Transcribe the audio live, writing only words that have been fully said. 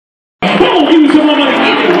gonna give you some more money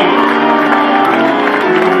anyway.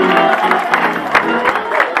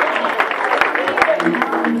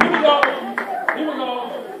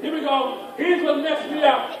 Here we go. Here's what messed me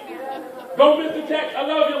up. Don't miss the text. I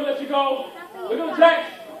love you. I'm gonna let you go. Look at the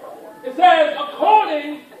text. It says,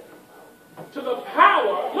 according to the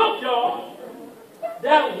power, look y'all,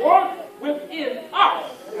 that work within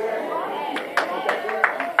us.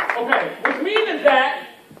 Okay, which means that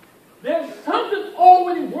there's something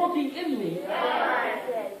already working in me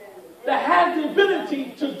that has the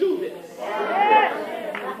ability to do this.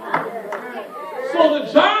 So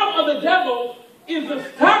the job of the devil is to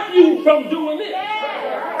stop you from doing this.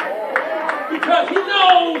 Because he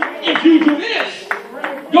knows if you do this,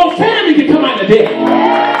 your family can come out of debt.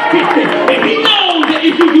 And he knows that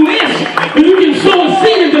if you do this, then you can sow a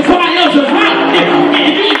seed into somebody else's house.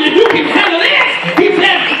 If you can handle this, he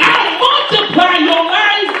said, I'll multiply your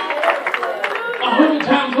life 100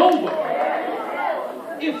 times over.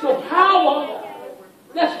 It's a power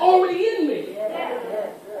that's already in me.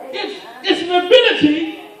 It's an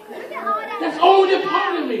ability that's already a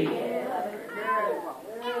part of me.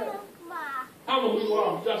 I don't know who you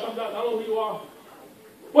are, Josh. I don't know who you are.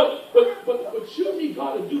 But you need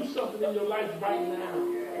God to do something in your life right now.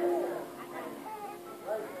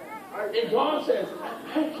 And God says,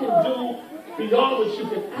 I can do beyond what you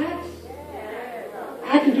can ask.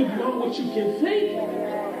 I can do beyond what you can think.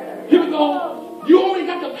 Here we go. You already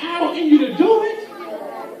got the power in you to do it.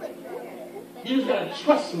 You just got to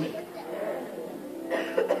trust me.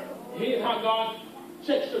 Here's how God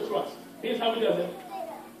checks your trust. Here's how he does it.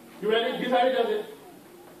 You ready? Here's how he does it.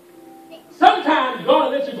 Sometimes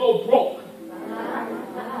God lets you go broke.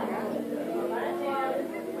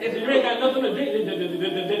 And so you ain't got nothing to do.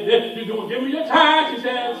 You're going to give me your tithes. He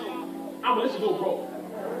says, I'm going to let you go broke.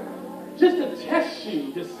 Just to test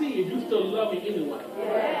you, to see if you still love me anyway.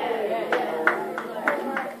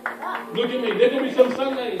 Look at me. There's going to be some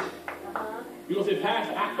Sundays. You're going to say,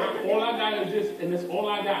 Pastor, all I got is this, and that's all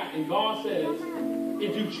I got. And God says,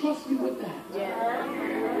 if you trust me with that,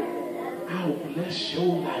 I'll bless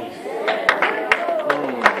your life.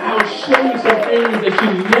 I'll show you some things that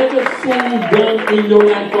you've never seen done in your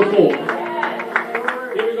life before.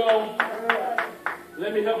 Here we go.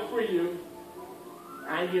 Let me help free you. I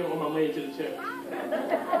ain't getting on my way to the church.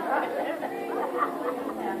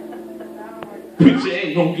 Preacher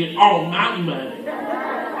ain't gonna get all my money.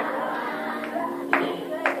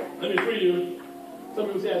 Let me free you. Some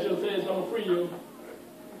people say I should have said, so I'm gonna free you.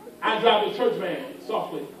 I drive a church van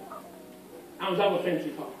softly. I don't drive a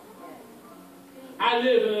fancy car. I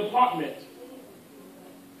live in an apartment.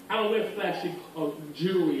 I don't wear flashy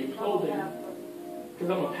jewelry and clothing because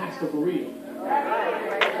I'm a pastor for real.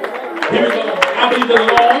 Here we go. I believe the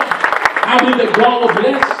Lord. I believe that God will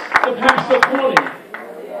bless the pastor accordingly.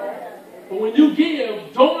 But when you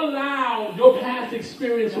give, don't allow your past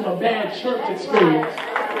experience from a bad church experience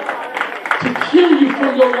to kill you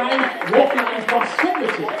from your life walking in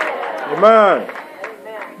prosperity. Amen.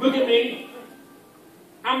 Look at me.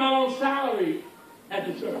 I'm not on salary at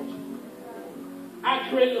the church. I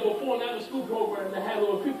created a before and after school program that had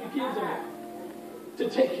over 50 kids in it to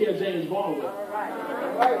take care of James Barnwell.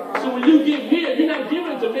 So when you give here, you're not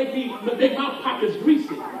giving to make my pockets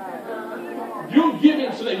greasy. You're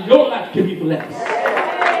giving so that your life can be blessed.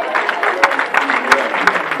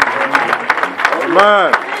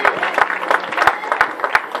 Amen.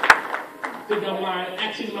 I think I'm lying.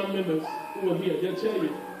 Actually, my members who are here, they'll tell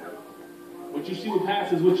you. What you see with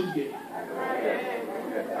past is what you get.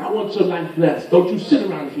 I want your life blessed. Don't you sit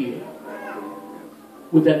around here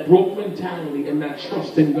with that broke mentality and not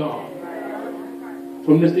trust in God.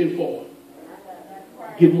 From this day forward,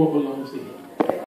 give what belongs to Him.